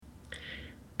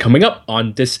Coming up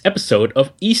on this episode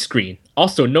of eScreen,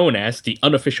 also known as the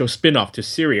unofficial spin-off to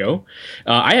Serial,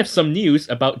 I have some news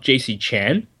about JC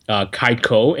Chan, Kai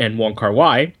Ko, and Wong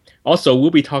Kar-wai. Also,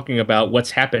 we'll be talking about what's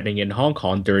happening in Hong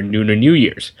Kong during Lunar New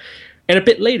Year's. And a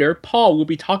bit later, Paul will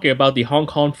be talking about the Hong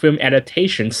Kong film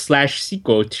adaptation slash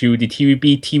sequel to the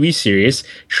TVB TV series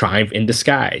Triumph in the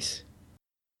Skies.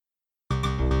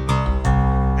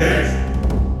 East,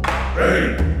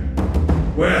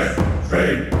 train, west,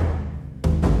 train.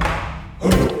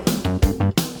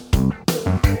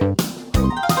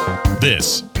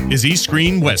 This is East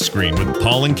Screen, West Screen with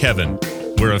Paul and Kevin,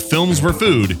 where if films were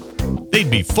food, they'd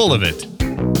be full of it.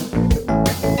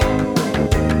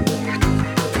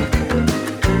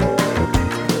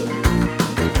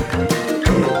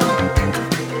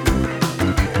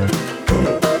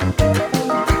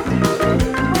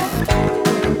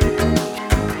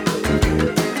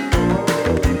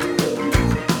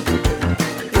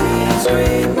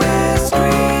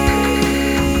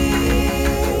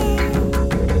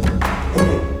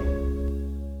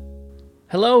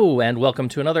 Hello, and welcome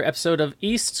to another episode of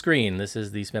East Screen. This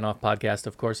is the spin-off podcast,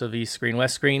 of course, of East Screen,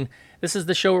 West Screen. This is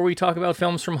the show where we talk about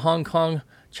films from Hong Kong,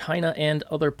 China, and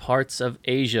other parts of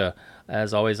Asia.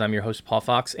 As always, I'm your host, Paul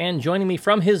Fox, and joining me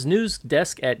from his news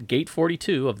desk at Gate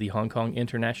 42 of the Hong Kong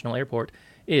International Airport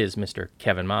is Mr.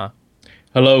 Kevin Ma.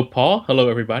 Hello, Paul. Hello,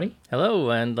 everybody. Hello,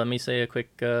 and let me say a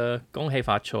quick Gong Hei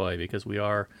Fa Choi, because we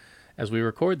are, as we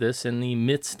record this, in the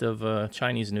midst of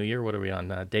Chinese New Year. What are we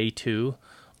on? Day 2?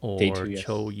 Or yes.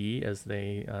 Chou Yi, as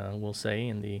they will say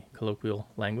in the colloquial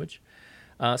language.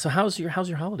 So how's your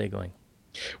holiday going?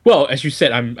 Well, as you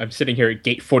said, I'm sitting here at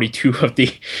Gate 42 of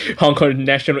the Hong Kong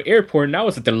International Airport, and I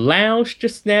was at the lounge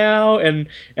just now, and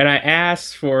I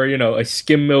asked for a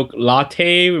skim milk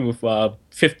latte with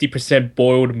 50%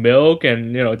 boiled milk,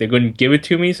 and they couldn't give it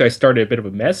to me, so I started a bit of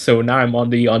a mess. So now I'm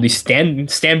on the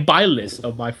standby list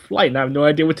of my flight, and I have no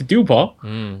idea what to do, Paul.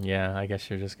 Yeah, I guess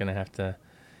you're just gonna have to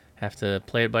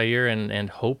play it by ear and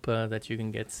hope that you can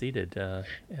get seated.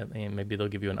 And maybe they'll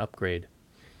give you an upgrade.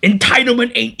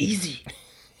 Entitlement ain't easy.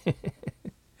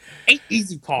 Ain't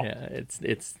easy, Paul. Yeah,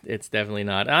 it's definitely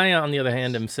not. I, on the other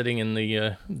hand, am sitting in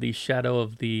the shadow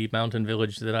of the mountain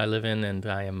village that I live in, and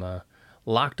I am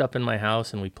locked up in my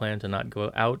house, and we plan to not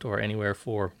go out or anywhere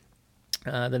for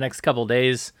the next couple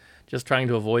days, just trying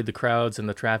to avoid the crowds and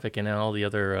the traffic and all the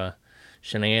other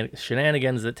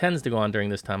shenanigans that tends to go on during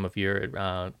this time of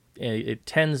year. It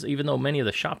tends, even though many of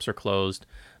the shops are closed,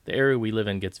 the area we live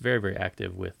in gets very, very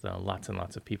active with lots and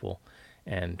lots of people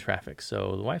and traffic.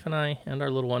 So the wife and I and our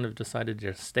little one have decided to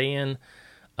just stay in,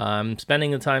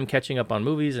 spending the time catching up on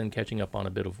movies and catching up on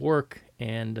a bit of work,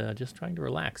 and just trying to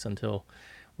relax until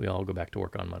we all go back to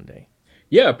work on Monday.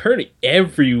 Yeah, apparently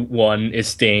everyone is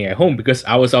staying at home because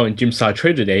I was out in Tsim Sha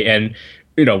Tsui today, and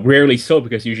rarely so,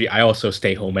 because usually I also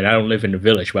stay home, and I don't live in the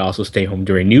village, but I also stay home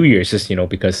during New Year's, just,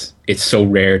 because it's so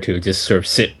rare to just sort of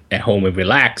sit at home and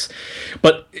relax.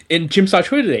 But in Tsim Sha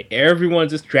Tsui today, everyone's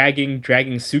just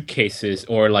dragging suitcases,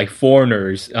 or like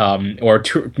foreigners, or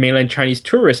mainland Chinese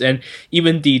tourists, and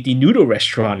even the noodle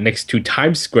restaurant next to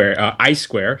Times Square, I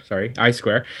Square,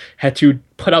 had to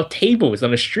put out tables on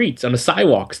the streets, on the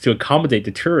sidewalks to accommodate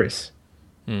the tourists.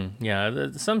 Yeah,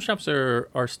 some shops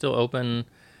are still open.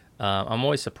 I'm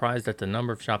always surprised at the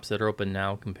number of shops that are open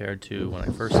now compared to when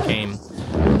I first came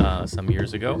some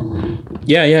years ago.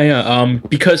 Yeah.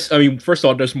 Because first of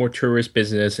all, there's more tourist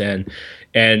business,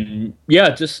 and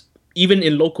yeah, just even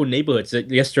in local neighborhoods.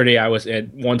 Yesterday, I was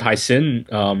at Wan Tai Sin,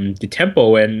 the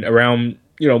temple, and around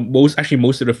most of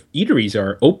the eateries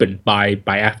are open by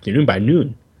afternoon, by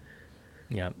noon.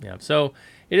 Yeah. So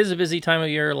it is a busy time of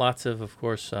year. Lots of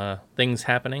course, things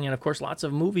happening, and of course, lots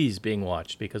of movies being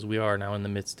watched, because we are now in the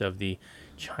midst of the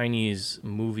Chinese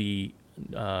New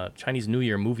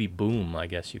Year movie boom, I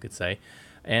guess you could say.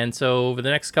 And so over the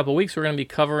next couple of weeks, we're going to be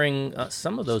covering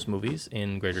some of those movies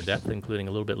in greater depth, including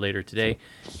a little bit later today.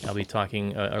 I'll be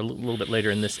talking a little bit later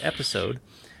in this episode,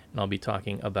 and I'll be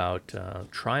talking about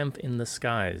Triumph in the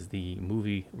Skies, the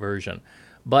movie version.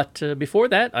 But before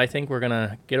that, I think we're going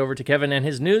to get over to Kevin and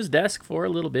his news desk for a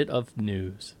little bit of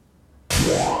news.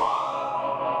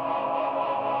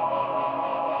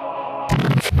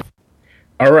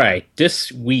 All right,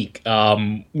 this week,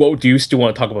 what do you still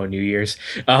want to talk about New Year's?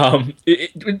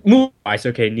 Movie-wise,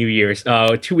 okay, New Year's.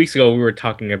 2 weeks ago, we were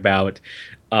talking about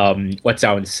what's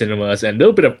out in cinemas, and a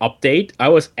little bit of update. I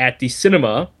was at the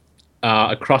cinema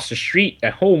across the street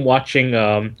at home watching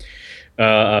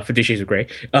 50 Shades of Grey.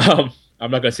 I'm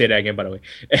not going to say that again, by the way.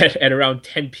 At around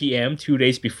 10 p.m., 2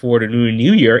 days before the Lunar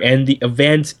New Year, and the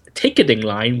event's ticketing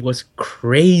line was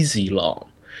crazy long.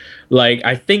 Like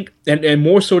I think, and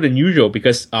more so than usual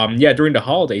because yeah, during the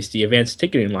holidays, the advanced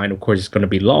ticketing line, of course, is going to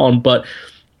be long, but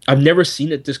I've never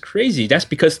seen it this crazy. That's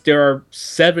because there are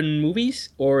seven movies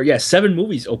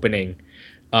opening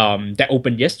that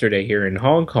opened yesterday here in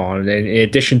Hong Kong. And in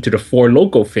addition to the four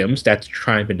local films, that's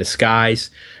Triumph in the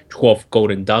Skies, 12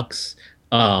 Golden Ducks,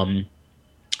 the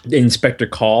Inspector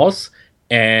Calls,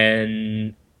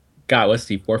 and God, what's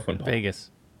the fourth one? Vegas.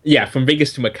 Yeah, From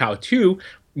Vegas to Macau too.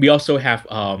 We also have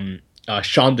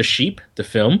Shaun the Sheep, the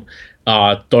film,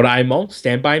 Doraemon,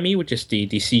 Stand By Me, which is the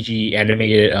CG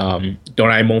animated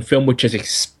Doraemon film, which is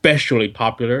especially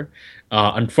popular.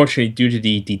 Unfortunately, due to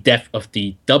the death of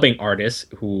the dubbing artist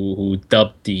who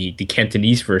dubbed the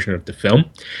Cantonese version of the film,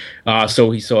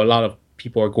 so a lot of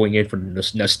people are going in for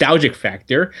the nostalgic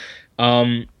factor.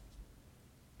 And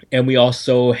we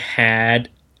also had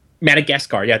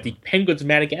Madagascar, yeah, the Penguins of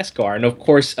Madagascar, and of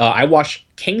course, I watched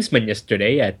Kingsman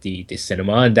yesterday at the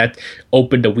cinema, and that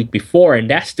opened the week before, and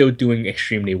that's still doing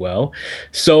extremely well.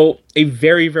 So a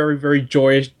very, very, very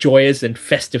joyous and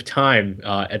festive time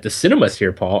at the cinemas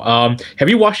here, Paul. Have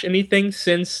you watched anything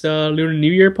since Lunar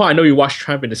New Year, Paul? I know you watched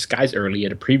Triumph in the Skies early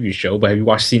at a preview show, but have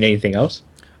you seen anything else?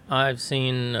 I've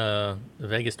seen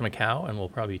Vegas to Macau, and we'll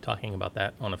probably be talking about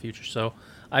that on a future show.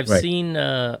 I've Right. seen,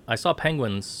 I saw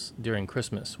Penguins during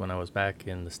Christmas when I was back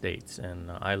in the States,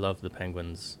 and I love the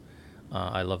Penguins.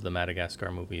 I love the Madagascar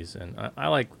movies, and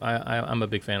I'm a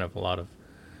big fan of a lot of,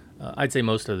 I'd say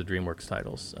most of the DreamWorks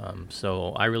titles.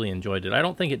 So I really enjoyed it. I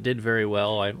don't think it did very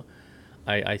well.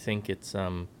 I think it's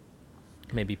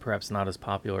maybe perhaps not as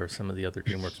popular as some of the other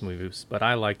DreamWorks movies, but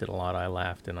I liked it a lot. I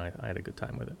laughed, and I had a good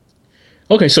time with it.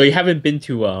 Okay, so you haven't been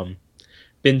to a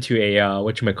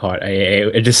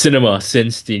whatchamacallit, the cinema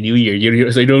since the new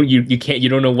year. So you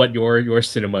don't know what your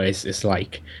cinema is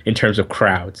like in terms of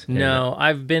crowds. No,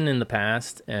 I've been in the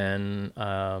past, and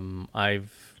I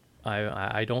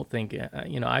don't think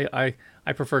I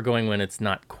prefer going when it's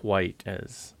not quite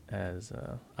as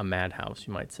a madhouse,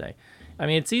 you might say. I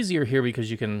mean, it's easier here because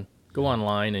you can go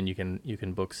online and you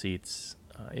can book seats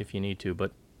if you need to,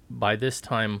 but by this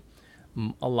time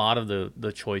a lot of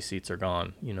the choice seats are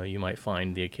gone. You might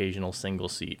find the occasional single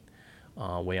seat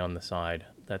way on the side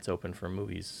that's open for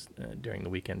movies during the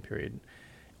weekend period,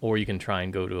 or you can try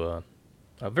and go to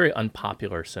a very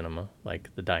unpopular cinema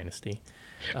like the Dynasty.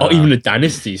 Even the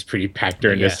Dynasty is pretty packed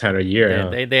during Yeah. this time of year. Yeah,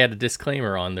 Huh? they had a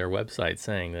disclaimer on their website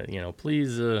saying that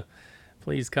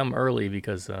please come early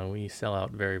because we sell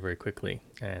out very, very quickly,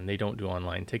 and they don't do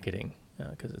online ticketing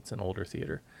because it's an older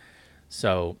theater.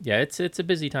 So yeah, it's a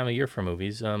busy time of year for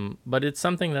movies, but it's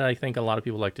something that I think a lot of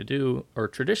people like to do, or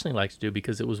traditionally like to do,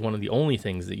 because it was one of the only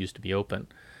things that used to be open.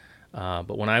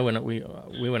 But when we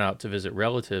went out to visit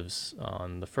relatives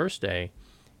on the first day,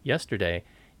 yesterday,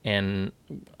 and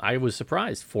I was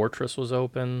surprised. Fortress was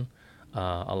open.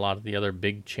 A lot of the other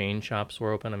big chain shops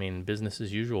were open. I mean, business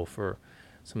as usual for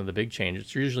some of the big chains.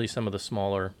 It's usually some of the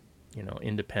smaller,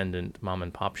 independent mom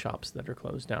and pop shops that are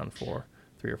closed down for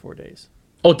 3 or 4 days.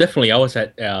 Oh, definitely. I was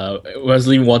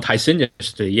leaving Wal Tai Sin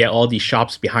yesterday. Yeah, all the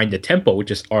shops behind the temple, which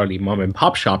is all the mom and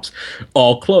pop shops,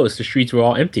 all closed. The streets were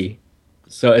all empty.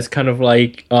 So it's kind of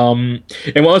like, and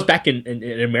when I was back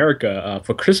in America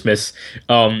for Christmas,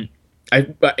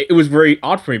 it was very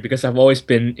odd for me because I've mostly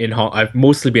been in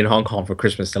Hong Kong for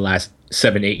Christmas the last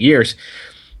 7-8 years,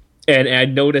 and I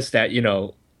noticed that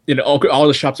all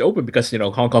the shops open because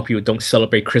Hong Kong people don't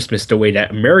celebrate Christmas the way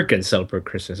that Americans celebrate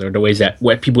Christmas, or the ways that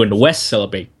people in the West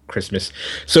celebrate Christmas.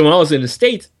 So when I was in the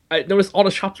States, I noticed all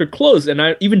the shops were closed,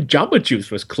 and even Jamba Juice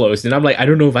was closed. And I'm like, I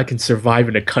don't know if I can survive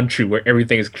in a country where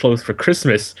everything is closed for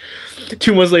Christmas.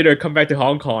 2 months later, I come back to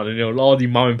Hong Kong, and all the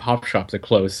mom and pop shops are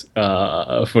closed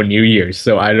for New Year's.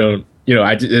 So I don't,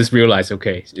 I just realized,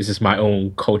 okay, this is my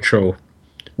own cultural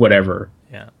whatever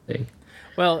Yeah. thing.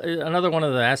 Well, another one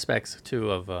of the aspects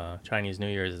too of Chinese New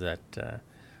Year is that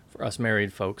for us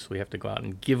married folks, we have to go out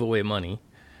and give away money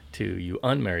to you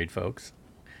unmarried folks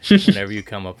whenever you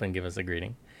come up and give us a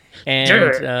greeting.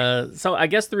 And so I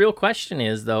guess the real question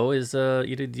is, though, do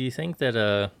you think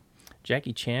that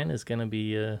Jackie Chan is going to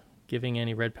be giving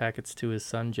any red packets to his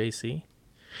son, JC?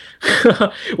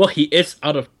 Well, he is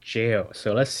out of jail,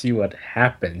 so let's see what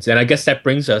happens. And I guess that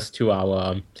brings us to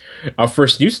our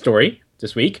first news story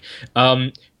this week.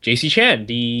 JC Chan,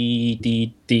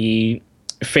 the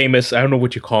famous, I don't know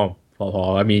what you call him,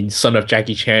 Paul. I mean, son of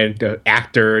Jackie Chan, the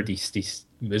actor, the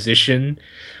musician.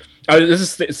 This is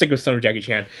stick with son of Jackie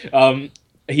Chan.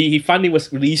 He finally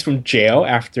was released from jail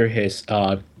after his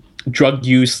drug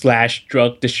use /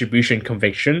 drug distribution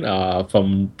conviction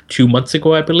from 2 months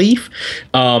ago, I believe.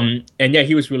 And yeah,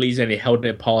 he was released and he held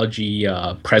an apology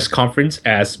press conference,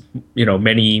 as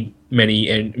many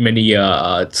many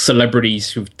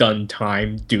celebrities who've done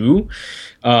time do,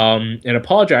 and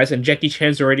apologize. And Jackie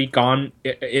Chan's already gone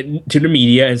to the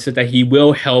media and said that he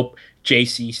will help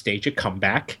JC stage a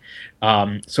comeback.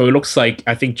 So it looks like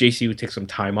I think JC will take some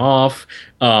time off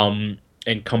and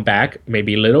come back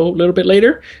maybe a little bit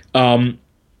later.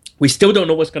 We still don't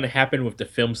know what's going to happen with the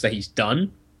films that he's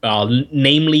done,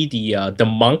 namely the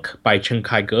Monk by Chen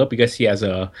Kai-ge, because he has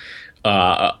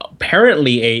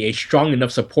apparently a strong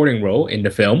enough supporting role in the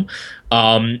film,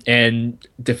 and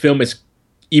the film is,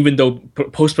 even though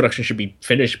post production should be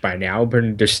finished by now,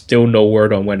 but there's still no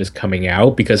word on when it's coming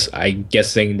out because I'm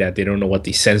guessing that they don't know what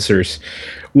the censors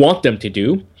want them to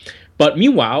do. But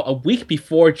meanwhile, a week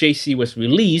before JC was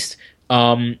released,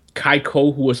 Kai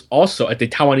Ko, who was also the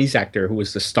Taiwanese actor who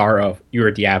was the star of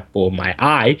You're the Apple of My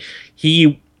Eye,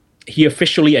 he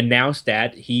officially announced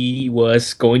that he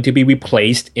was going to be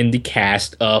replaced in the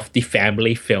cast of the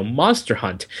family film Monster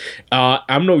Hunt. I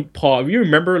don't know, Paul, if you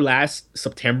remember last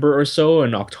September or so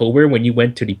in October when you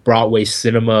went to the Broadway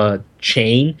cinema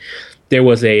chain, there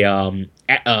was a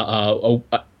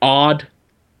odd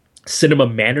Cinema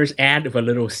Manners ad of a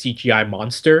little CGI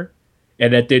monster.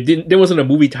 And that there wasn't a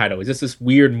movie title. It's just this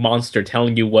weird monster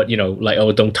telling you what, like,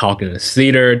 oh, don't talk in the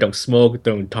theater, don't smoke,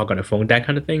 don't talk on the phone, that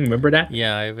kind of thing. Remember that?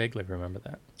 Yeah, I vaguely remember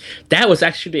that. That was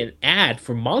actually an ad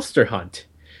for Monster Hunt.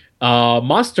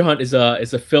 Monster Hunt is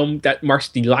a film that marks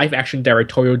the live-action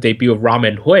directorial debut of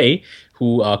Ramen Hui,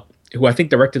 who I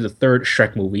think directed the third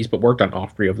Shrek movies, but worked on all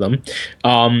three of them.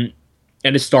 And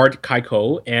it starred Kai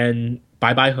Ko and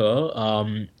Bye Bye He,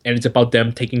 and it's about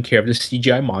them taking care of the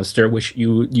CGI monster, which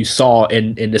you saw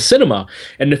in the cinema.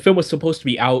 And the film was supposed to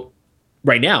be out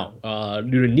right now,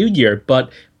 due to New Year,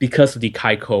 but because of the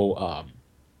Kai Ko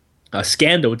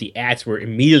scandal, the ads were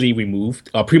immediately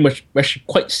removed, pretty much actually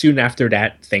quite soon after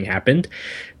that thing happened,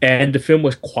 and the film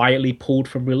was quietly pulled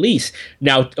from release.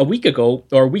 Now, a week before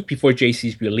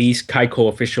JC's release, Kai Ko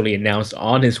officially announced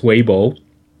on his Weibo,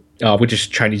 which is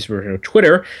Chinese version of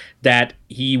Twitter, that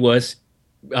he was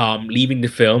leaving the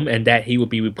film and that he would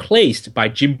be replaced by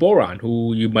Jim Boran,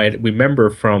 who you might remember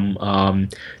from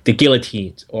The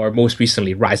Guillotines or most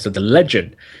recently Rise of the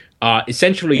Legend.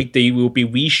 Essentially, they will be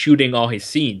reshooting all his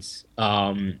scenes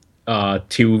to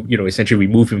essentially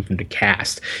remove him from the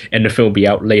cast, and the film will be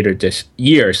out later this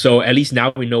year. So at least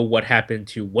now we know what happened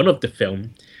to one of the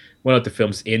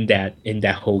films in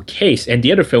that whole case, and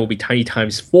the other film will be Tiny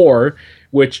Times 4,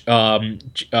 which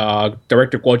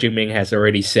director Guo Jingming has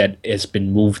already said has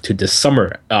been moved to this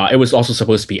summer. It was also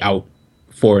supposed to be out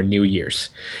for New Year's.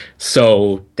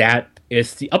 So that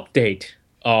is the update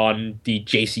on the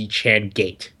JC Chan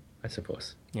gate, I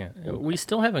suppose. Yeah, we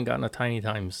still haven't gotten a Tiny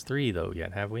Times 3 though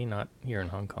yet, have we? Not here in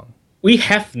Hong Kong. We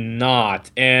have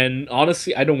not, and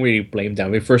honestly, I don't really blame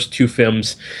them. The first two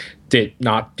films did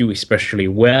not do especially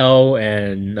well,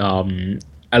 and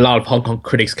a lot of Hong Kong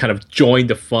critics kind of joined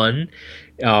the fun,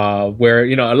 where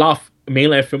a lot of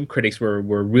mainland film critics were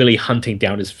really hunting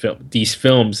down these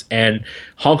films, and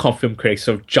Hong Kong film critics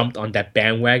sort of jumped on that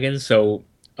bandwagon. So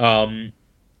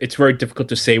it's very difficult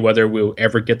to say whether we'll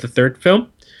ever get the third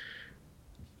film.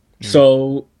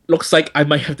 So looks like I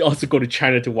might have to also go to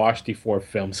China to watch the fourth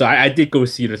film. So I did go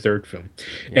see the third film,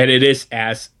 and it is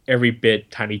as every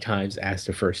bit Tiny Times as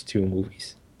the first two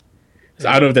movies. So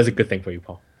I don't know if that's a good thing for you,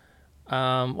 Paul.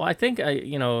 Well, I think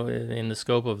in the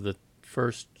scope of the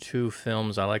first two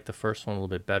films, I like the first one a little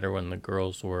bit better when the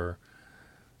girls were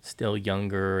still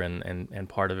younger, and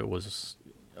part of it was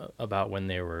about when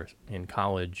they were in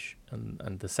college,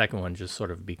 and the second one just sort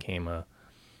of became a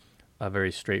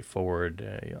very straightforward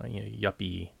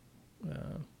yuppie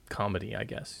comedy, I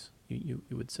guess you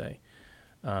would say.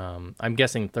 I'm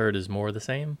guessing third is more the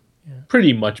same. Yeah.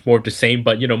 Pretty much more the same,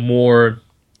 but more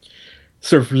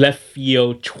sort of left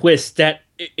field twist that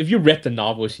if you read the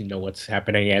novels, you know what's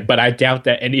happening. But I doubt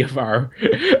that any of our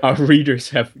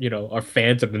readers are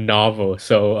fans of the novel,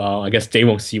 so I guess they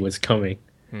won't see what's coming.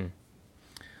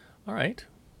 All right.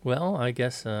 Well, I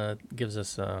guess gives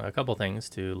us a couple things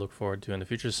to look forward to in the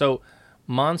future. So,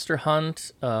 Monster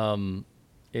Hunt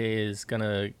is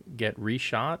gonna get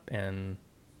reshot, and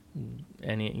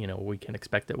we can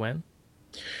expect it when?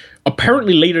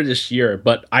 Apparently later this year,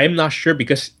 but I am not sure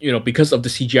because of the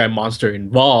CGI monster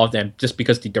involved, and just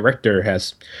because the director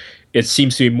it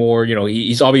seems to be more,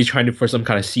 he's always trying for some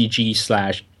kind of CG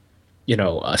slash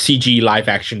a CG live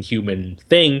action human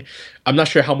thing. I'm not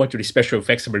sure how much of the special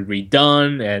effects have been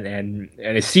redone, and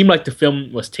it seemed like the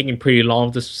film was taking pretty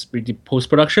long to post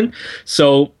production.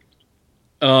 So,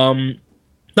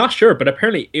 not sure, but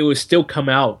apparently it will still come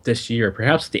out this year,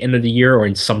 perhaps at the end of the year or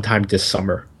in sometime this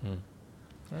summer. All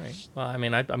right. Well, I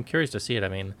mean, I'm curious to see it. I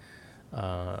mean,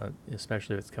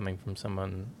 especially if it's coming from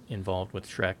someone involved with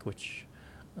Shrek, which,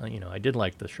 I did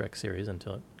like the Shrek series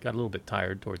until it got a little bit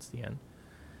tired towards the end.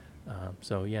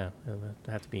 So yeah, it'll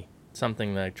have to be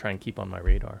something that I try and keep on my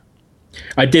radar.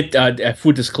 I did,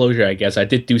 full disclosure, I guess, I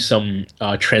did do some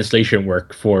translation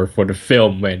work for the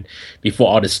film when before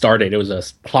all this started. It was a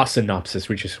plot synopsis,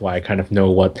 which is why I kind of know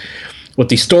what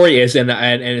the story is, and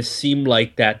it seemed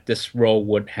like that this role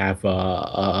would have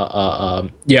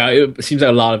yeah, it seems like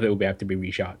a lot of it would have to be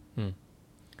reshot.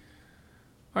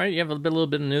 All right, you have a little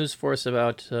bit of news for us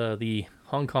about the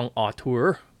Hong Kong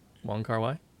auteur, Wong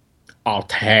Kar-wai.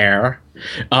 Altair.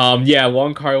 Yeah,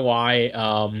 Wong Kar-wai.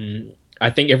 I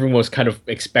think everyone was kind of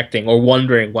expecting or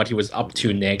wondering what he was up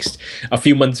to next. A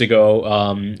few months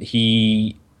ago,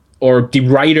 the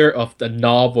writer of the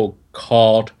novel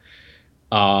called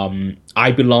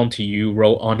I Belong to You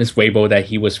wrote on his Weibo that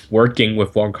he was working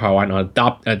with Wong Kar-wai on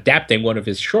adapting one of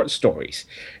his short stories,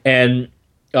 and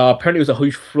apparently it was a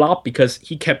huge flop because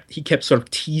he kept sort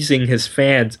of teasing his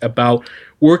fans about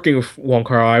working with Wong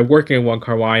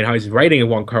Kar-wai, and how he's writing with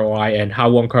Wong Kar-wai, and how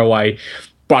Wong Kar-wai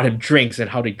brought him drinks and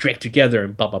how they drank together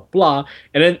and blah blah blah.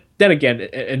 And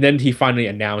then he finally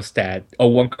announced that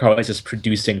Wong Kar-wai is just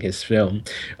producing his film.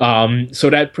 So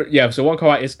Wong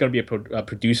Kar-wai is going to be a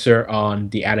producer on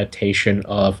the adaptation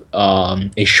of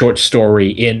a short story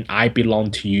in I Belong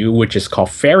to You, which is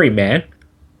called Ferryman.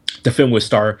 The film will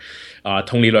star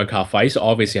Tony Leung Ka-fai, so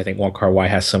obviously I think Wong Kar-wai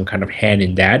has some kind of hand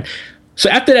in that. So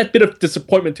after that bit of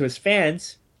disappointment to his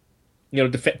fans,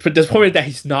 disappointment that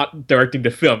he's not directing the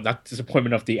film, not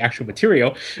disappointment of the actual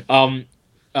material, at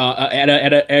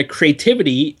a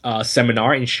creativity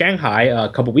seminar in Shanghai a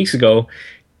couple weeks ago,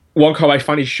 Wong Kar-wai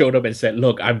finally showed up and said,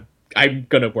 "Look, I'm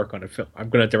gonna work on a film. I'm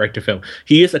gonna direct a film."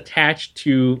 He is attached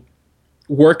to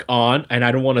work on, and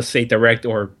I don't want to say direct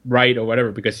or write or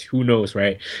whatever because who knows,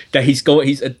 right? That he's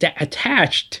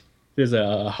attached. There's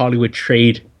a Hollywood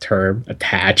trade term,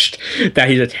 attached. That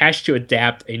he's attached to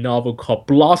adapt a novel called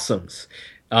Blossoms,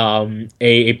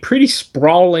 a pretty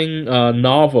sprawling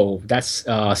novel that's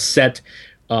set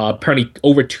apparently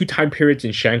over two time periods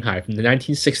in Shanghai, from the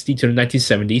 1960s to the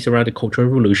 1970s, around the Cultural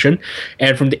Revolution,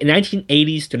 and from the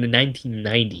 1980s to the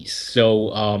 1990s.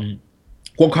 So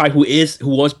Wong Kar-wai, who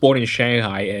was born in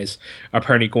Shanghai, is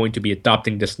apparently going to be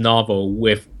adopting this novel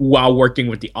while working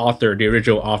with the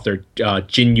original author,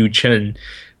 Jin Yu Chen,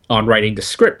 on writing the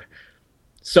script.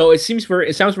 So it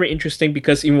sounds very interesting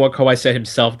because even Wong Kar-wai said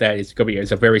himself that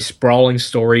it's a very sprawling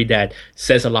story that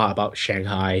says a lot about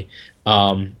Shanghai,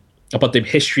 about the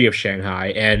history of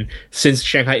Shanghai, and since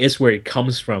Shanghai is where it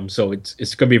comes from, so it's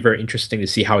going to be very interesting to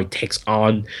see how he takes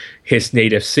on his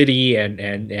native city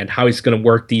and how he's going to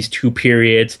work these two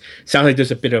periods. Sounds like there's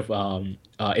a bit of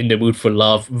In the Mood for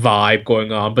Love vibe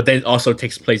going on, but then it also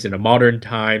takes place in a modern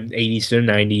time, 80s to the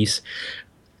 90s.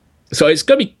 So it's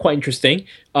going to be quite interesting.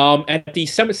 At the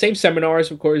same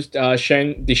seminars, of course, the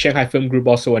Shanghai Film Group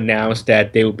also announced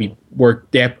that they will be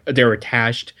they're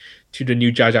attached to the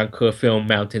new Jia Zhangke film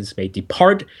Mountains May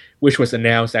Depart, which was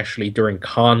announced actually during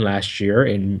Cannes last year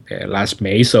in last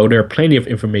May. So there are plenty of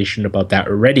information about that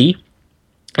already.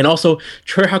 And also,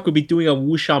 Tsui Hark will be doing a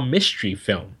wuxia mystery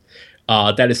film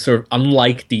that is sort of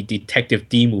unlike the Detective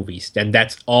D movies. And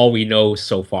that's all we know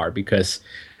so far because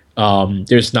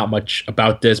there's not much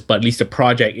about this, but at least the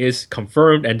project is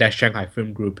confirmed and that Shanghai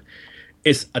Film Group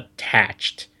is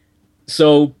attached.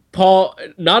 So, Paul,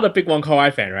 not a big Wong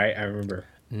Kar-wai fan, right? I remember.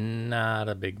 Not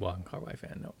a big Wong Kar-wai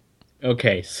fan, no.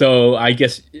 Okay, so I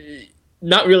guess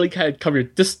not really kind of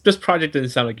covered. This project doesn't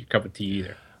sound like your cup of tea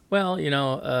either. Well,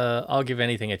 I'll give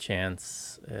anything a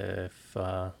chance if,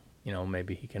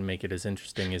 maybe he can make it as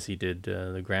interesting as he did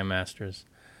the Grandmasters.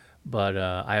 But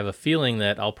I have a feeling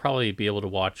that I'll probably be able to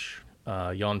watch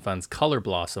Yon Fan's Color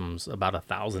Blossoms about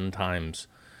 1,000 times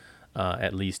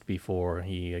at least before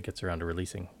he gets around to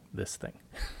releasing this thing.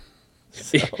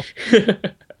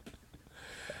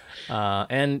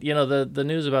 And the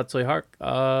news about Tsui Hark,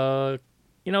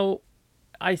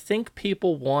 I think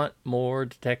people want more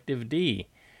Detective D,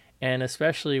 and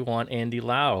especially want Andy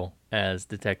Lau as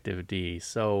Detective D.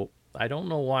 So I don't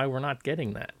know why we're not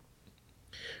getting that.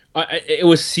 It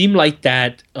would seem like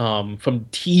that from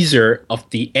teaser of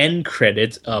the end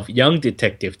credits of Young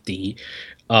Detective D.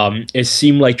 It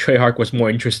seemed like Tsui Hark was more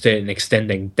interested in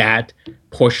extending that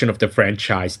portion of the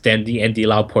franchise than the Andy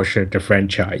Lau portion of the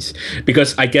franchise.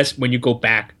 Because I guess when you go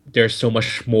back, there's so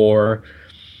much more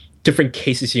different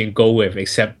cases you can go with,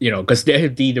 except, because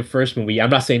the first movie, I'm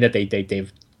not saying that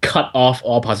they've cut off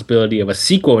all possibility of a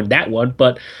sequel in that one,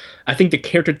 but I think the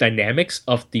character dynamics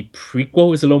of the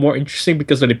prequel is a little more interesting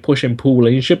because of the push and pull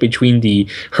relationship between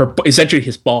essentially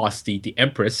his boss, the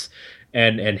Empress,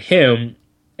 and him.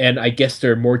 And I guess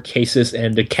there are more cases,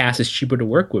 and the cast is cheaper to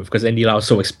work with because Andy Lau is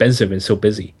so expensive and so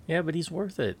busy. Yeah, but he's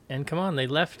worth it. And come on, they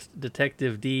left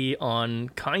Detective D on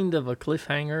kind of a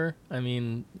cliffhanger. I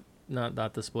mean,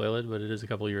 not to spoil it, but it is a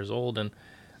couple years old, and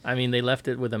I mean they left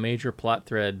it with a major plot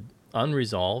thread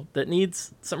unresolved that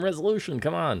needs some resolution.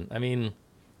 Come on, I mean,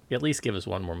 at least give us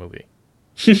one more movie.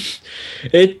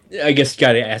 I guess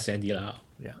gotta ask Andy Lau.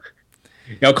 Yeah.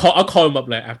 Yeah, I'll call him up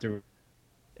like after.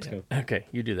 Yeah. Okay,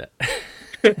 you do that.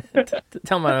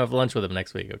 Tell him I have lunch with him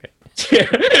next week. Okay.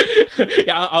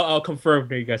 Yeah, I'll confirm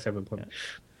that you guys have appointment.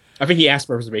 I think he asked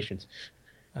for reservations.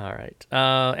 All right.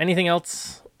 Anything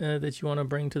else that you want to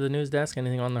bring to the news desk?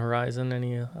 Anything on the horizon?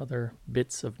 Any other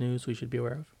bits of news we should be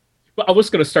aware of? Well, I was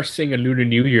gonna start singing a Lunar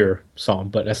New Year song,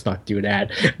 but let's not do that.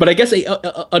 But I guess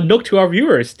a note to our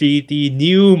viewers: the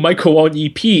new Michael Wong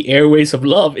EP, "Airways of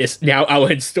Love," is now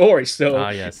out in stores. So,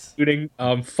 yes, including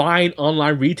fine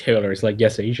online retailers like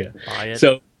Yes Asia. Buy it.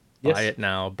 So, buy it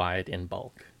now. Buy it in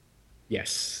bulk.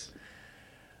 Yes.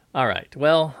 All right.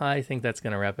 Well, I think that's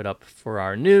going to wrap it up for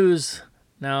our news.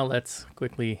 Now let's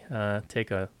quickly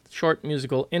take a short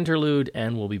musical interlude,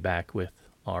 and we'll be back with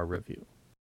our review.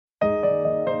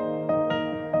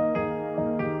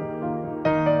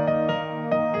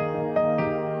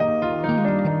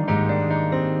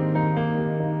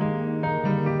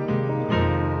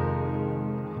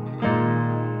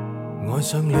愛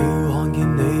上了看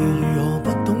見你如何不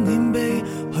懂謙卑，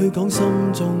去講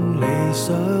心中理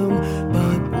想，不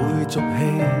會俗氣，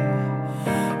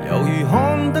猶如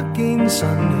看得見晨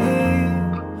曦，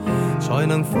才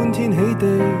能歡天喜地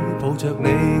抱着你。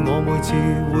我每次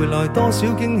回來多少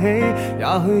驚喜，也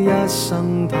許一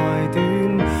生太短，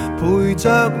陪着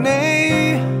你，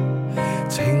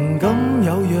情感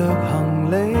有若行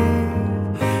李，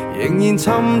仍然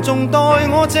沉重待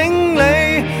我整理。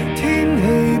天氣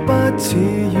不似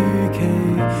預期，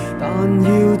但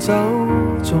要走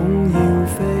總要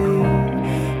飛，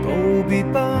告別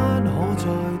不可再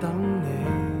等你。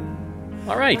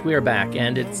All right, we are back,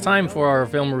 and it's time for our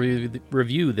film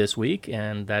review this week,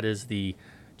 and that is the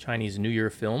Chinese New Year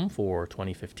film for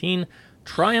 2015,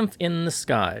 Triumph in the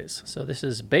Skies. So this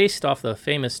is based off the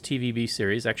famous TVB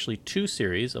series, actually two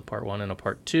series, a part one and a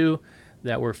part two,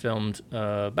 that were filmed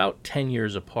about 10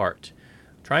 years apart.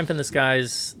 Triumph in the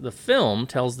Skies, the film,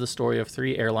 tells the story of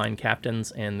three airline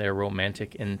captains and their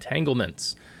romantic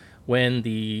entanglements. When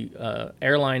the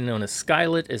airline known as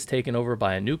Skylit is taken over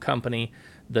by a new company,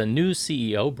 the new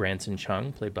CEO, Branson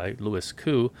Chung, played by Louis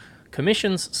Koo,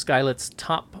 commissions Skylit's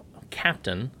top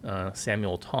captain,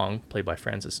 Samuel Tong, played by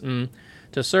Francis Ng,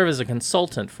 to serve as a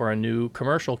consultant for a new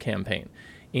commercial campaign.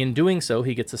 In doing so,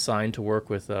 he gets assigned to work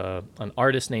with an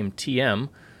artist named TM,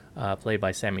 played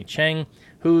by Sammy Cheng,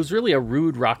 who's really a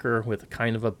rude rocker with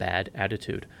kind of a bad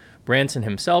attitude. Branson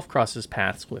himself crosses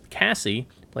paths with Cassie,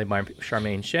 played by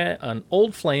Charmaine Sheh, an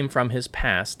old flame from his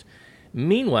past.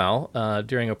 Meanwhile,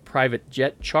 during a private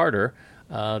jet charter,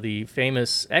 the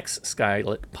famous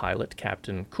ex-Skylit pilot,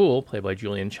 Captain Cool, played by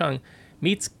Julian Chung,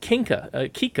 meets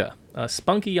Kika, a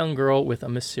spunky young girl with a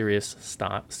mysterious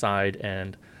side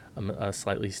and a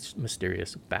slightly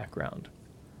mysterious background.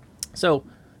 So,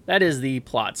 that is the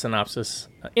plot synopsis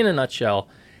in a nutshell.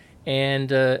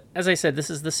 And as I said,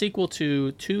 this is the sequel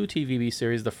to two TVB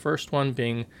series, the first one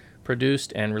being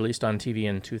produced and released on TV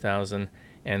in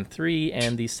 2003,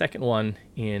 and the second one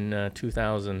in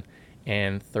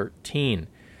 2013.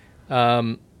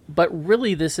 But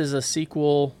really, this is a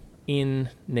sequel in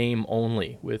name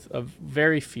only, with a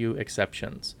very few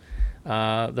exceptions.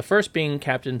 The first being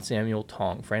Captain Samuel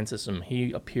Tong, Francis Ng.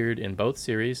 He appeared in both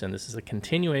series, and this is a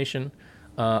continuation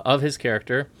of his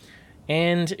character.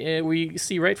 And we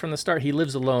see right from the start he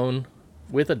lives alone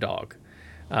with a dog.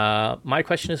 My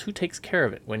question is, who takes care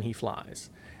of it when he flies?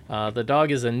 The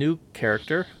dog is a new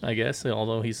character, I guess,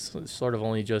 although he's sort of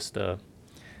only just an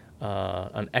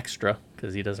extra,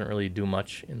 because he doesn't really do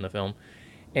much in the film.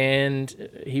 And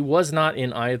he was not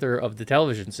in either of the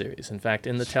television series. In fact,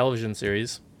 in the television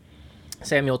series,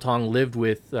 Samuel Tong lived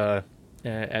with,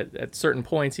 at certain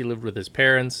points, he lived with his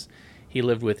parents. He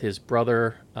lived with his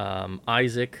brother,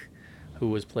 Isaac, who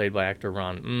was played by actor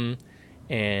Ron Ng.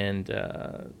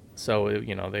 And so,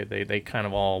 you know, they kind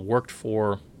of all worked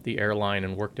for the airline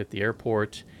and worked at the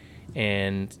airport.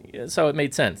 And so it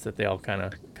made sense that they all kind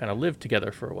of lived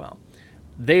together for a while.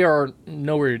 They are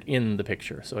nowhere in the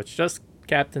picture. So it's just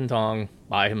Captain Tong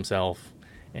by himself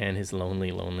and his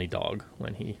lonely, lonely dog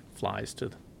when he flies to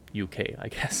the UK, I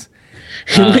guess.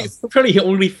 Apparently he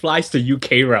only flies the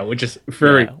UK route, which is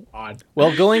very odd.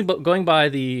 Well, going by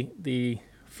the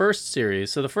first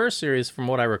series, so the first series, from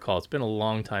what I recall, it's been a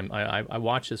long time. I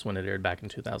watched this when it aired back in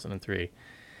 2003.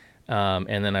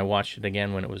 And then I watched it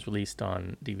again when it was released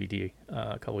on DVD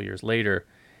a couple years later.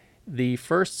 The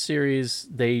first series,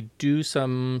 they do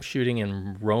some shooting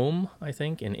in Rome, I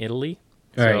think, in Italy.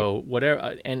 So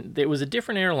whatever, and it was a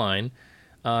different airline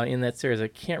in that series. I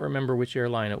can't remember which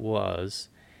airline it was.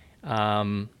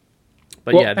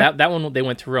 But yeah, that one they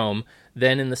went to Rome.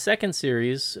 Then in the second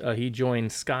series, he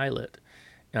joined Skylit,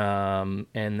 and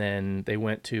then they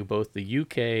went to both the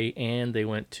UK and they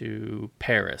went to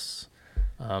Paris.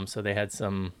 So they had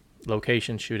some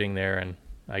location shooting there, and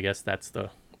I guess that's the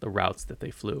routes that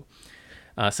they flew.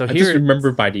 So I here, just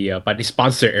remember by the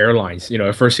sponsor airlines.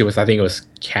 At first I think it was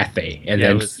Cathay, and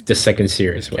then the second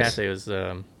series was Cathay was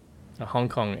Hong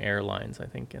Kong Airlines, I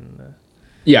think, in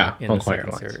the Hong Kong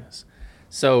second Airlines. series.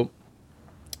 So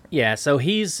yeah, so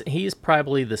he's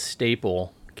probably the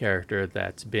staple character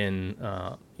that's been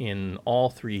in all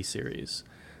three series.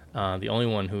 The only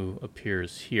one who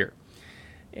appears here.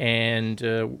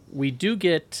 And we do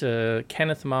get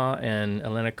Kenneth Ma and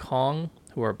Elena Kong,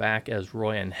 who are back as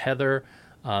Roy and Heather.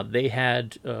 They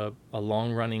had a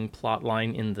long-running plot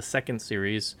line in the second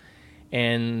series,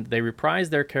 and they reprise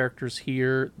their characters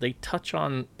here. They touch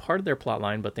on part of their plot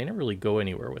line, but they never really go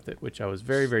anywhere with it, which I was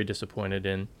very, very disappointed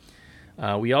in.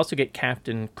 We also get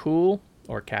Captain Cool,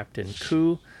 or Captain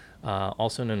Koo,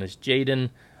 also known as Jaden,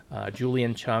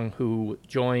 Julian Chung, who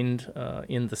joined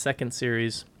in the second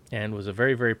series and was a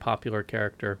very, very popular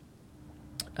character.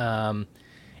 And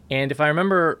if I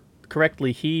remember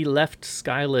correctly, he left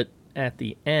Skylit at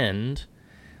the end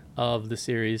of the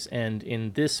series, and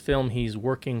in this film he's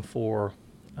working for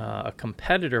a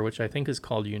competitor, which I think is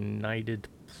called United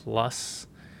Plus.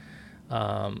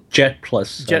 Jet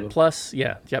Plus. Jet Plus,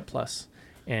 yeah, Jet Plus.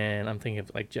 And I'm thinking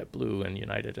of like JetBlue and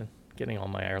United and getting all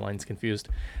my airlines confused.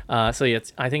 So yeah,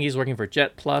 I think he's working for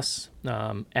Jet Plus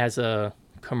as a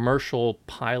commercial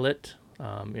pilot,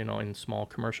 in small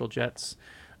commercial jets.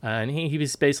 And he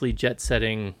was basically jet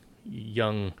setting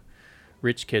young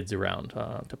rich kids around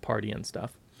to party and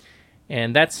stuff.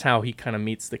 And that's how he kind of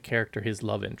meets the character, his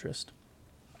love interest.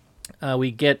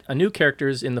 We get a new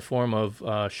characters in the form of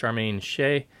Charmaine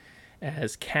Shea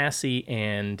as Cassie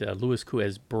and Louis Koo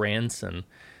as Branson.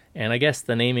 And I guess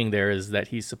the naming there is that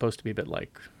he's supposed to be a bit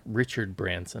like Richard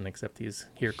Branson, except he's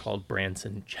here called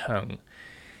Branson Chung.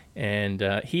 And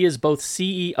he is both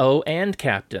CEO and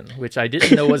captain, which I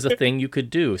didn't know was a thing you could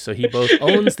do. So he both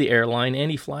owns the airline and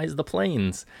he flies the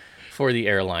planes for the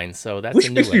airline. So that's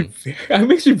a new one. It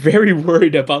makes me very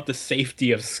worried about the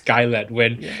safety of Skylit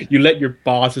when you let your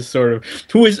boss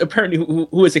who is apparently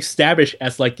who is established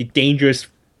as like the dangerous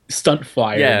stunt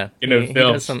flyer in a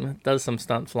film. He does some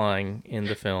stunt flying in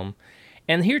the film.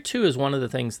 And here too is one of the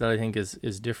things that I think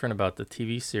is different about the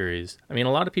TV series. I mean,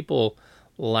 a lot of people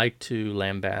like to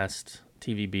lambast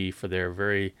TVB for their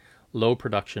very low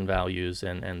production values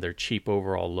and their cheap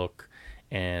overall look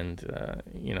and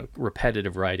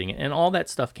repetitive writing, and all that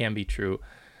stuff can be true.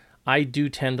 I do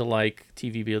tend to like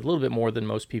TVB a little bit more than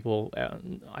most people.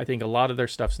 I think a lot of their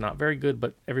stuff's not very good,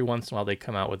 but every once in a while they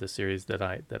come out with a series that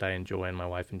I enjoy and my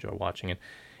wife enjoy watching it.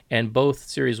 And both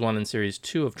Series 1 and Series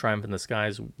 2 of Triumph in the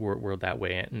Skies were that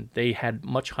way, and they had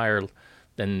much higher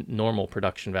than normal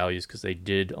production values because they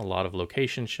did a lot of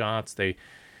location shots. They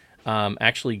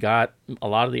actually got a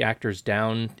lot of the actors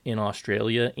down in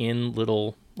Australia in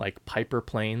little like Piper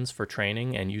planes for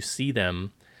training, and you see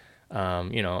them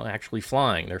actually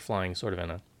flying. They're flying sort of in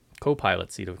a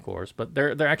co-pilot seat, of course, but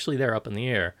they're actually there up in the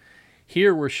air.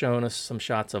 Here we're shown us some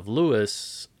shots of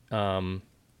Lewis,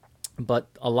 but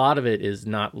a lot of it is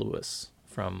not Lewis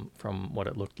from what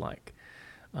it looked like.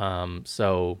 We're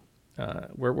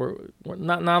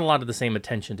not a lot of the same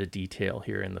attention to detail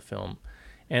here in the film.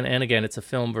 And again, it's a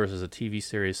film versus a TV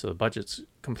series, so the budget's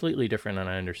completely different, and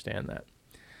I understand that.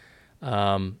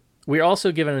 We're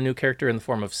also given a new character in the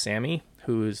form of Sammy,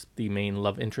 who is the main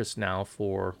love interest now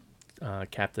for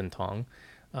Captain Tong,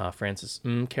 Francis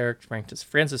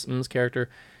Ng's character.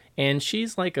 And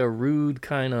she's like a rude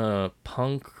kind of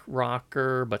punk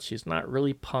rocker, but she's not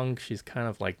really punk. She's kind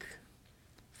of like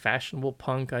fashionable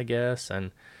punk, I guess.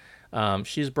 And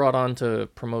she's brought on to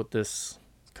promote this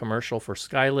commercial for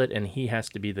Skylit, and he has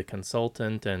to be the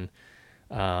consultant. And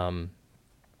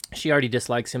she already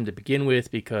dislikes him to begin with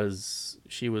because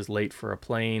she was late for a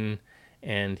plane,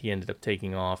 and he ended up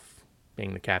taking off.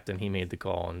 Being the captain, he made the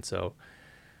call, and so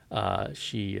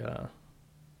she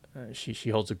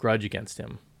holds a grudge against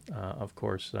him. Of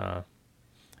course,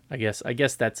 I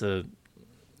guess that's a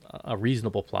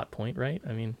reasonable plot point, right?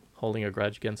 I mean, holding a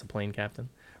grudge against a plane captain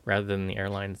rather than the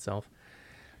airline itself.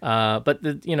 But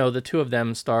the two of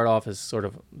them start off as sort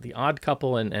of the odd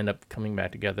couple and end up coming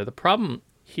back together. The problem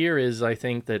here is, I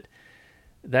think, that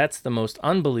that's the most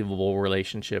unbelievable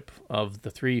relationship of the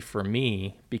three for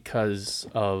me because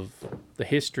of the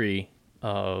history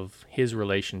of his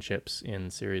relationships in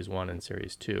Series 1 and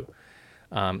Series 2.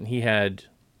 He had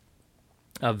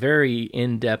a very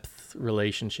in-depth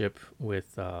relationship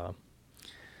with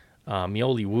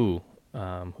Mioli Wu,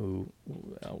 who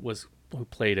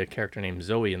played a character named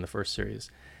Zoe in the first series.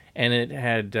 And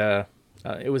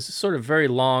it was sort of very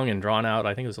long and drawn out.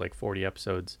 I think it was like 40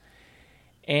 episodes.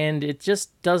 And it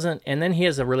just doesn't... And then he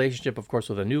has a relationship, of course,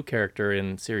 with a new character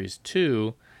in Series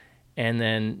 2, and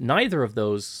then neither of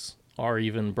those are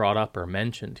even brought up or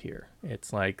mentioned here.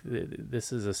 It's like,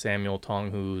 this is a Samuel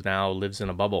Tong who now lives in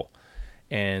a bubble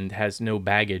and has no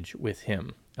baggage with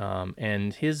him.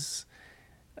 And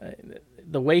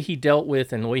the way he dealt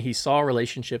with and the way he saw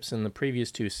relationships in the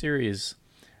previous two series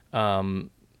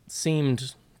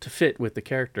seemed to fit with the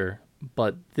character,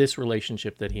 but this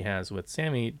relationship that he has with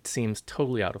Sammy seems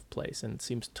totally out of place and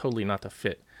seems totally not to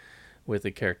fit with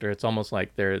the character. It's almost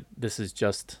like this is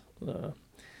just...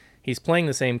 he's playing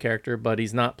the same character, but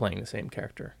he's not playing the same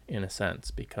character in a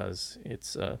sense, because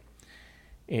it's a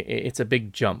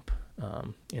big jump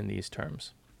in these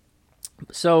terms.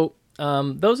 So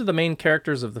those are the main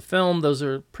characters of the film. Those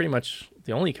are pretty much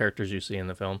the only characters you see in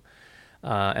the film.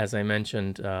 As I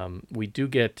mentioned, we do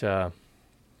get the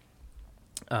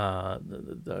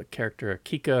character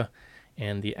Kika,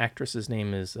 and the actress's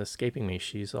name is escaping me.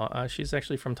 She's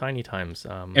actually from Tiny Times.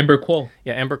 Amber Kuo.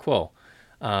 Yeah, Amber Kuo.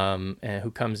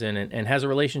 Who comes in and has a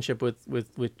relationship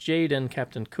with Jade and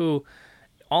Captain Ku,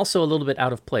 also a little bit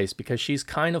out of place because she's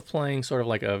kind of playing sort of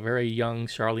like a very young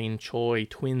Charlene Choi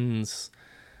twins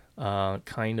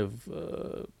kind of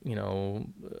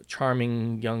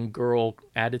charming young girl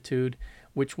attitude,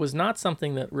 which was not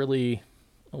something that really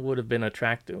would have been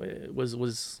attractive. It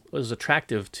was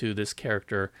attractive to this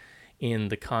character in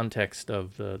the context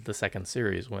of the second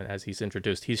series as he's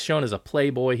introduced. He's shown as a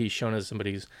playboy. He's shown as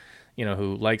somebody who's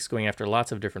who likes going after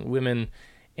lots of different women,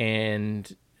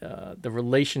 and the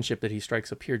relationship that he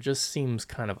strikes up here just seems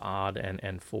kind of odd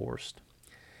and forced.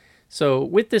 So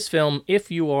with this film,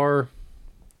 if you are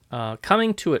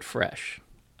coming to it fresh,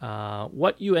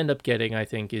 what you end up getting, I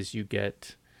think, is you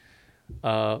get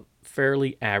a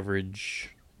fairly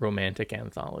average romantic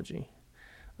anthology.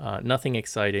 Nothing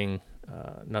exciting,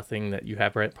 nothing that you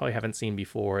probably haven't seen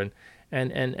before,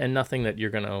 and nothing that you're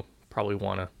going to probably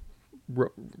want to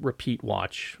repeat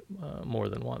watch more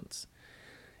than once.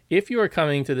 If you are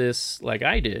coming to this like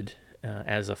I did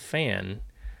as a fan,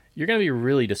 you're going to be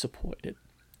really disappointed.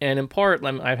 And in part,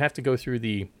 I have to go through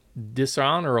the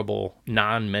dishonorable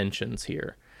non-mentions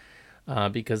here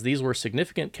because these were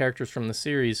significant characters from the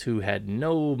series who had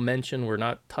no mention, were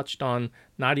not touched on,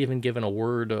 not even given a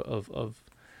word of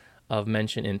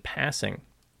mention in passing.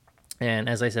 And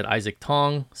as I said, Isaac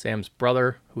Tong, Sam's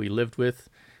brother, who he lived with,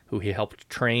 who he helped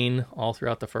train all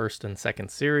throughout the first and second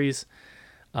series.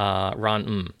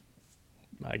 Ron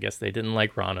I guess they didn't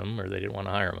like Ron or they didn't want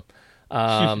to hire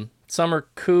him. Summer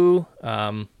Ku,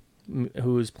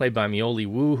 who is played by Mioli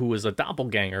Wu, who was a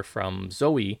doppelganger from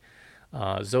Zoe.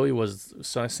 Zoe was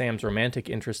Sam's romantic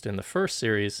interest in the first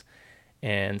series,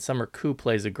 and Summer Ku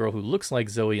plays a girl who looks like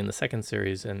Zoe in the second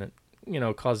series, and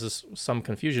it causes some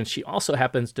confusion. She also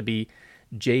happens to be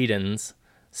Jaden's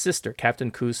sister, Captain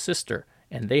Ku's sister,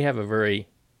 and they have a very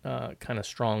kind of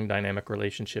strong dynamic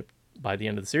relationship by the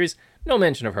end of the series. No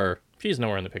mention of her. She's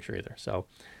nowhere in the picture either. So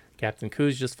Captain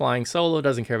Ku's just flying solo,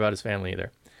 doesn't care about his family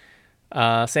either.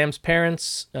 Sam's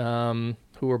parents, who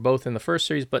were both in the first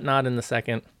series but not in the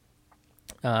second.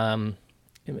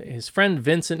 His friend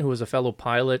Vincent, who was a fellow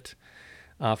pilot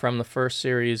from the first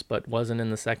series but wasn't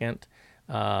in the second.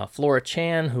 Flora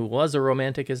Chan, who was a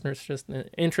romantic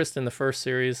interest in the first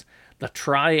series. The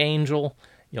Tri-Angel.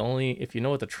 If you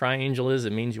know what the Tri-Angel is,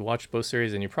 it means you watched both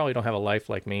series and you probably don't have a life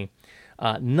like me.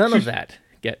 None of that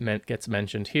gets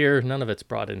mentioned here. None of it's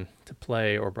brought into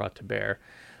play or brought to bear.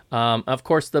 Of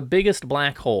course, the biggest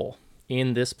black hole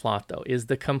in this plot, though, is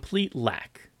the complete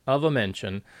lack of a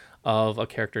mention of a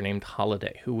character named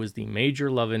Holiday, who was the major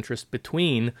love interest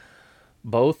between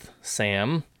both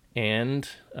Sam and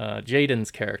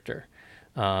Jaden's character.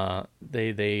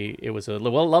 It was a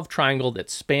love triangle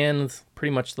that spanned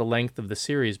pretty much the length of the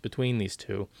series between these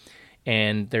two,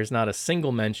 and there's not a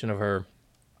single mention of her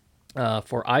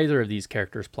for either of these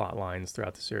characters' plot lines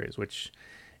throughout the series, which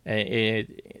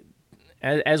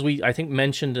as we I think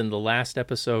mentioned in the last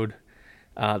episode,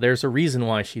 there's a reason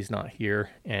why she's not here,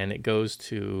 and it goes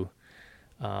to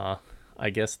I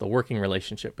guess the working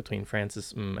relationship between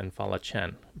Francis and Fala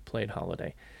Chen, who played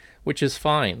Holiday. Which is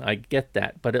fine, I get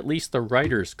that, but at least the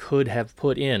writers could have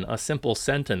put in a simple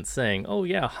sentence saying, oh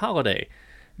yeah, Holiday,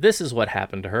 this is what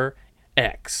happened to her,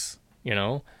 X,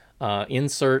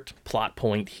 insert plot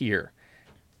point here.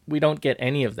 We don't get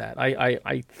any of that.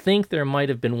 I think there might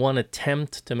have been one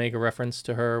attempt to make a reference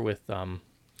to her with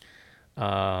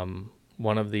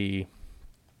one of the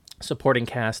supporting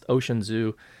cast, Ocean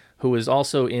Zhu, who was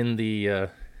also in the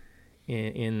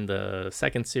in the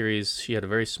second series. She had a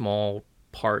very small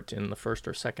part in the first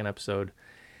or second episode,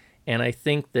 and I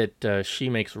think that she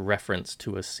makes reference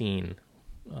to a scene,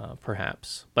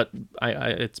 perhaps. But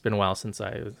it's been a while since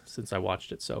I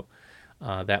watched it, so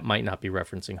that might not be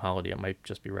referencing Holiday. It might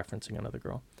just be referencing another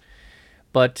girl.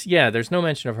 But yeah, there's no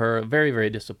mention of her. Very, very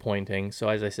disappointing. So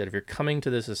as I said, if you're coming to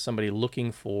this as somebody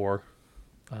looking for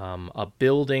a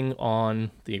building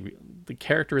on the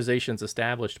characterizations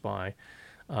established by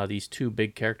these two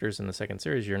big characters in the second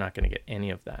series, you're not going to get any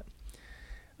of that.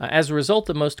 As a result,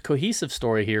 the most cohesive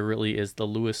story here really is the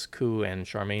Louis Koo and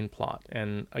Charmaine plot.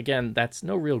 And again, that's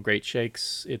no real great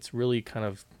shakes. It's really kind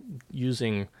of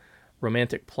using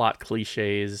romantic plot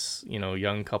cliches,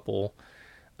 young couple,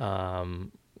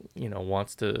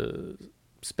 wants to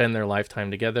spend their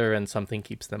lifetime together and something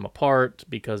keeps them apart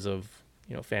because of,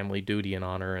 family duty and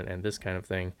honor and this kind of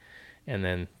thing. And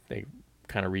then they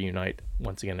kind of reunite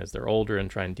once again as they're older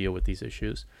and try and deal with these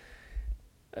issues.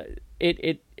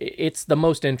 It's the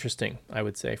most interesting, I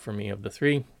would say, for me of the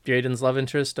three. Jaden's love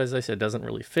interest, as I said, doesn't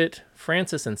really fit.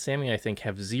 Francis and Sammy, I think,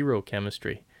 have zero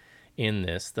chemistry in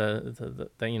this.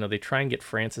 They try and get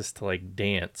Francis to like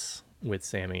dance with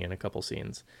Sammy in a couple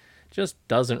scenes. Just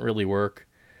doesn't really work.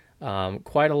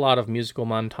 Quite a lot of musical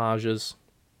montages.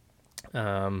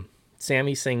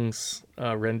 Sammy sings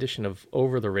a rendition of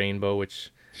Over the Rainbow,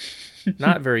 which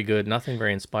not very good, nothing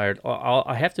very inspired.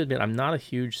 I have to admit, I'm not a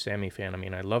huge Sammy fan. I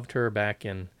mean, I loved her back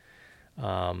in,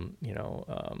 the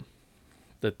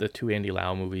two Andy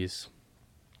Lau movies.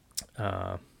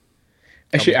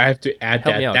 Actually, I have to add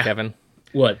help me out, Kevin.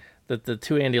 What? The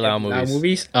two Andy Lau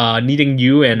movies. Needing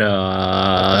You and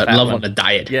Love on a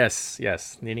Diet.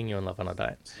 Yes, Needing You and Love on a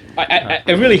Diet. I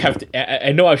really have to.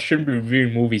 I know I shouldn't be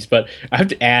reviewing movies, but I have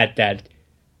to add that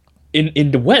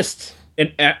in the West,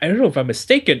 and I don't know if I'm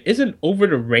mistaken, isn't Over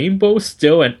the Rainbow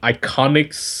still an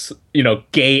iconic,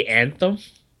 gay anthem?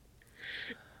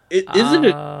 Isn't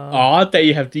it odd that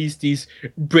you have these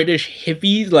British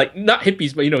hippies, like not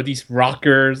hippies, but these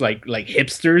rockers, like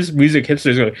hipsters, music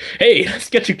hipsters, going, "Hey, let's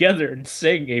get together and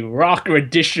sing a rock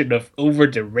rendition of Over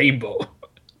the Rainbow."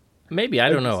 Maybe, I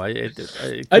don't know. I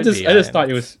just thought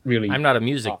it was really. I'm not a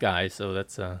music guy, so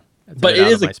that's but it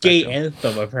is a gay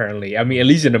anthem, apparently. I mean, at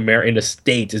least in the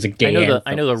States, it's a gay anthem.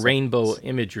 I know the rainbow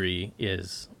imagery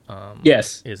is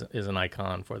yes, is an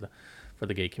icon for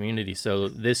the gay community. So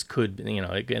this could,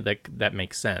 that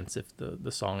makes sense if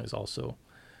the song is also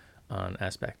an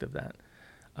aspect of that.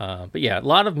 But yeah, a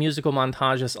lot of musical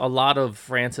montages, a lot of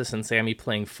Francis and Sammy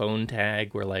playing phone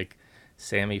tag, where like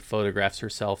Sammy photographs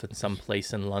herself in some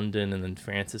place in London, and then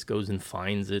Francis goes and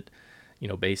finds it,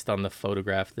 based on the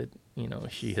photograph that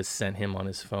she has sent him on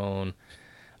his phone.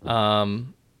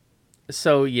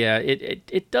 So yeah,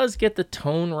 it does get the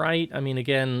tone right. I mean,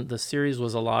 again, the series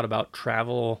was a lot about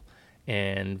travel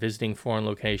and visiting foreign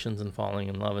locations and falling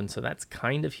in love, and so that's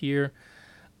kind of here.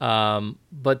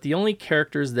 But the only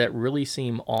characters that really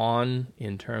seem on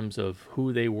in terms of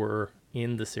who they were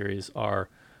in the series are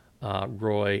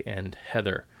Roy and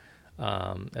Heather.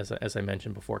 As I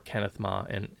mentioned before, Kenneth Ma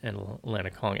and Lana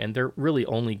Kong, and they're really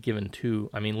only given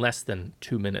less than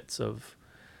 2 minutes of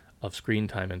screen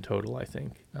time in total, I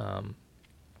think.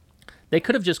 They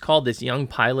could have just called this Young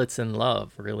Pilots in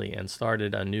Love, really, and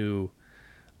started a new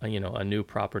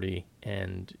property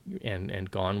and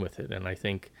gone with it. And I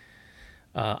think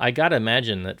I gotta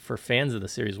imagine that for fans of the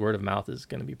series, word of mouth is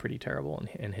going to be pretty terrible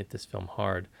and hit this film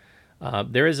hard.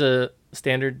 There is a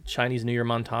standard Chinese New Year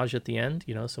montage at the end,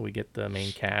 so we get the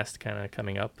main cast kind of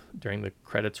coming up during the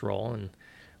credits roll and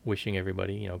wishing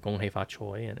everybody, Gong Hei Fa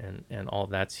Choi and all of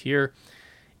that's here.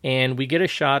 And we get a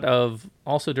shot of,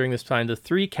 also during this time, the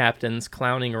three captains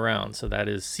clowning around. So that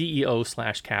is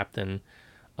CEO/captain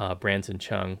Branson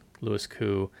Chung, Louis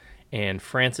Koo, and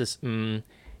Francis and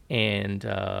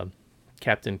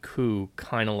Captain Koo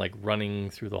kind of like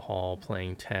running through the hall,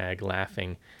 playing tag,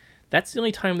 laughing. That's the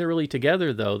only time they're really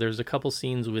together, though. There's a couple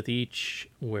scenes with each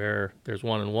where there's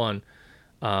one-on-one.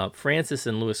 Francis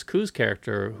and Louis Koo's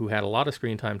character, who had a lot of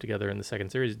screen time together in the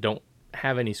second series, don't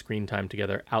have any screen time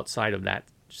together outside of that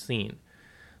scene.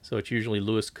 So it's usually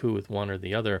Louis Koo with one or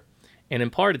the other. And in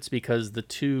part, it's because the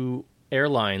two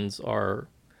airlines are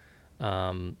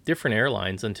different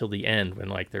airlines until the end, when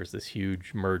like there's this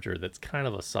huge merger that's kind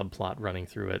of a subplot running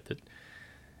through it that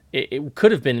it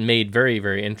could have been made very,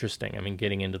 very interesting. I mean,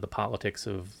 getting into the politics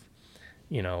of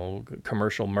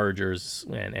commercial mergers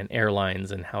and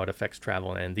airlines and how it affects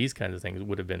travel and these kinds of things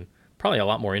would have been probably a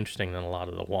lot more interesting than a lot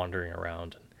of the wandering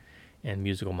around and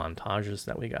musical montages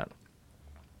that we got.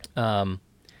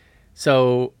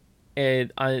 So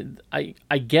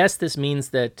I guess this means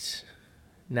that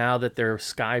now that they're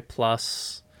Sky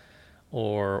Plus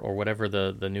or whatever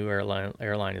the new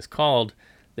airline is called,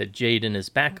 that Jaden is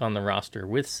back on the roster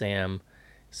with Sam.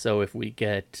 So if we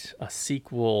get a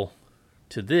sequel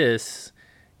to this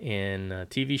in a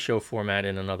TV show format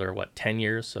in another 10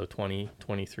 years, so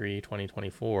 2023,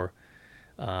 2024,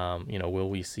 will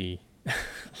we see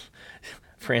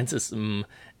Francis and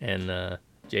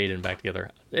Jaden back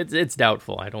together? It's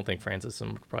doubtful. I don't think Francis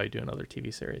would probably do another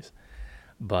TV series,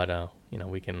 but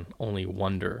we can only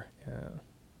wonder.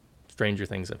 Stranger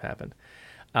things have happened.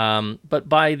 But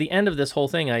by the end of this whole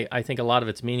thing, I think a lot of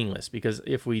it's meaningless, because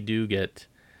if we do get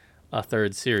a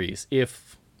third series,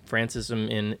 if Francis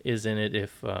is in it,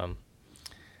 if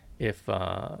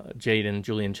Jaden,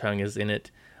 Julian Chung is in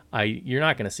it, you're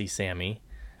not going to see Sammy.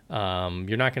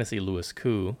 You're not going to see Louis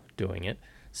Koo doing it.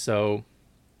 So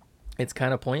it's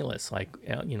kind of pointless.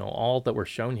 All that we're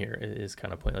shown here is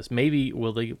kind of pointless. Maybe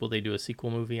will they do a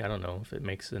sequel movie? I don't know if it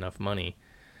makes enough money.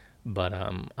 But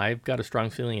I've got a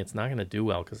strong feeling it's not going to do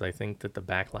well, because I think that the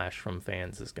backlash from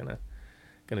fans is going to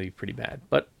be pretty bad.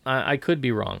 But I could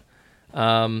be wrong.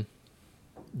 The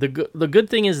good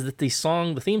thing is that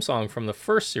the theme song from the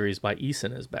first series by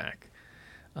Eason is back,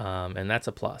 and that's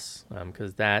a plus,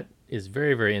 because that is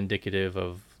very, very indicative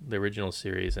of the original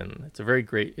series, and it's a really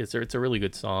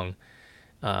good song.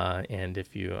 And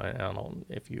if you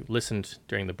listened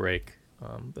during the break,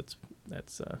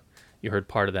 you heard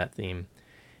part of that theme.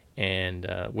 And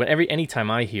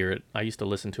anytime I hear it, I used to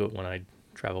listen to it when I'd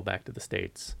travel back to the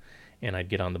States, and I'd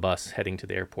get on the bus heading to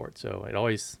the airport. So it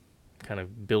always kind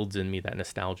of builds in me that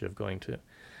nostalgia of going to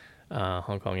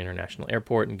Hong Kong International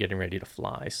Airport and getting ready to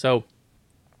fly. So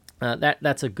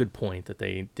that's a good point, that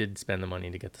they did spend the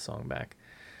money to get the song back.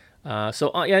 On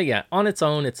its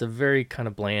own, it's a very kind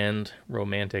of bland,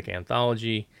 romantic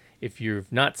anthology. If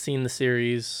you've not seen the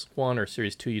Series 1 or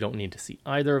Series 2, you don't need to see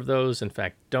either of those. In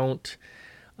fact, don't.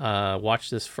 Watch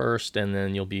this first, and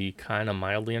then you'll be kind of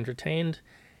mildly entertained.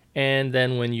 And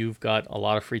then when you've got a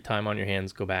lot of free time on your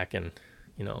hands, go back and,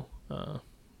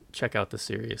 check out the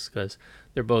series, because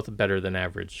they're both better than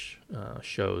average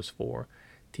shows for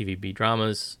TVB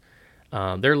dramas.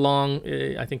 They're long.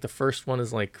 I think the first one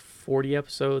is 40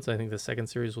 episodes. I think the second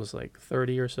series was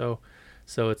 30 or so.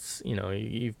 So it's,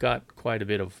 you've got quite a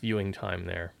bit of viewing time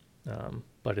there.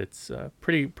 But it's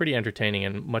pretty entertaining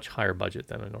and much higher budget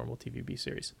than a normal TVB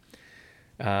series.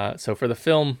 So for the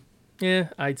film,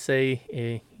 I'd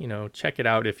say check it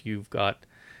out if you've got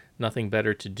nothing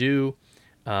better to do.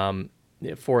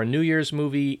 For a New Year's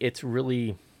movie, it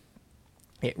really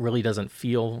doesn't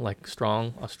feel like a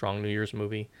strong New Year's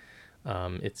movie.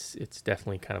 It's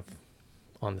definitely kind of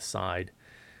on the side.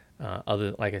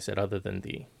 Other than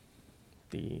the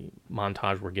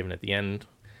montage we're given at the end.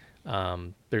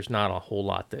 There's not a whole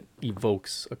lot that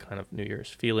evokes a kind of New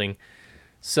Year's feeling.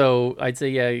 So I'd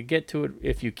say, get to it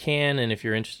if you can, and if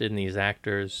you're interested in these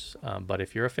actors. But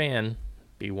if you're a fan,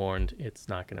 be warned, it's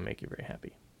not going to make you very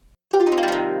happy.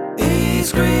 East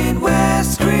Screen,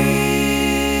 West Screen.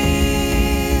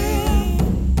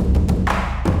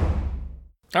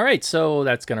 All right, so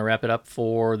that's going to wrap it up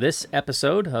for this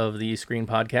episode of the Screen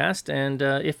Podcast. And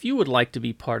if you would like to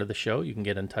be part of the show, you can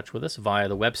get in touch with us via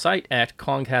the website at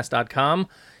Kongcast.com.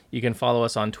 You can follow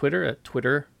us on Twitter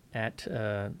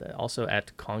also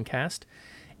at Kongcast.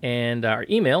 And our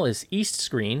email is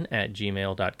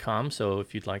eastscreen@gmail.com. So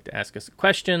if you'd like to ask us a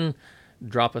question,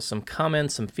 drop us some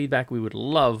comments, some feedback, we would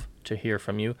love to hear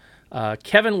from you.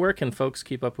 Kevin, where can folks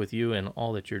keep up with you and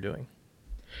all that you're doing?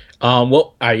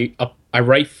 I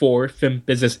write for Film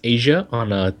Business Asia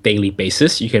on a daily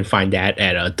basis. You can find that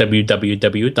at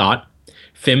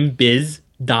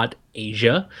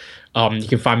www.filmbiz.asia. You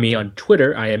can find me on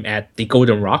Twitter. I am at The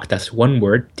Golden Rock. That's one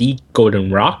word, The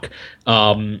Golden Rock.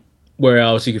 Where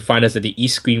else? You can find us at the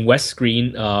East Screen, West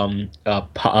Screen podcast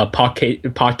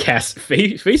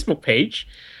Facebook page,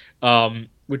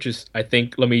 which is, I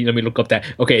think, let me look up that.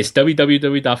 Okay, it's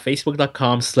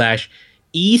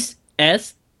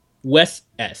www.facebook.com/EastS West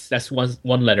S. That's one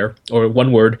letter or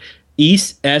one word.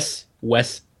 East S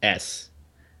West S.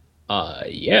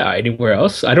 Anywhere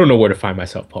else? I don't know where to find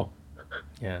myself, Paul.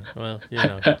 Yeah, well,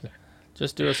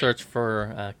 just do a search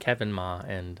for Kevin Ma,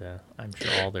 and I'm sure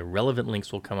all the relevant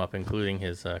links will come up, including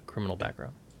his criminal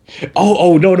background.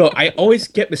 No. I always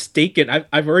get mistaken.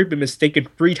 I've already been mistaken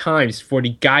 3 times for the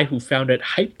guy who founded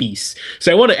Hypebeast.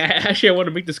 So I want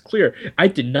to make this clear. I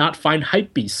did not find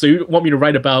Hypebeast. So you want me to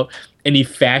write about any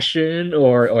fashion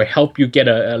or help you get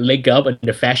a leg up in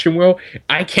the fashion world?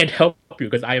 I can't help you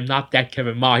because I am not that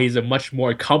Kevin Ma. He's a much more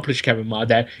accomplished Kevin Ma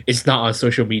that is not on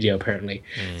social media apparently.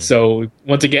 So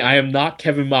once again, I am not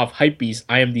Kevin Ma of Hypebeast.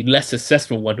 I am the less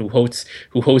successful one who hosts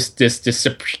this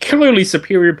clearly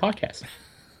superior podcast.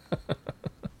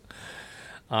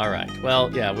 All right.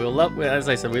 Well, yeah, as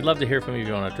I said, we'd love to hear from you if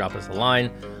you want to drop us a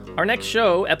line. Our next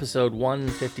show, episode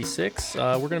 156,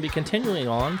 we're going to be continuing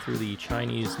on through the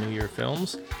Chinese New Year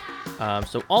films.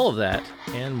 So all of that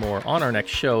and more on our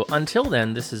next show. Until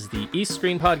then, this is the East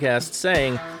Screen Podcast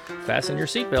saying, fasten your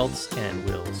seatbelts, and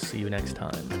we'll see you next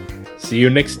time. See you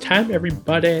next time,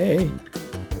 everybody.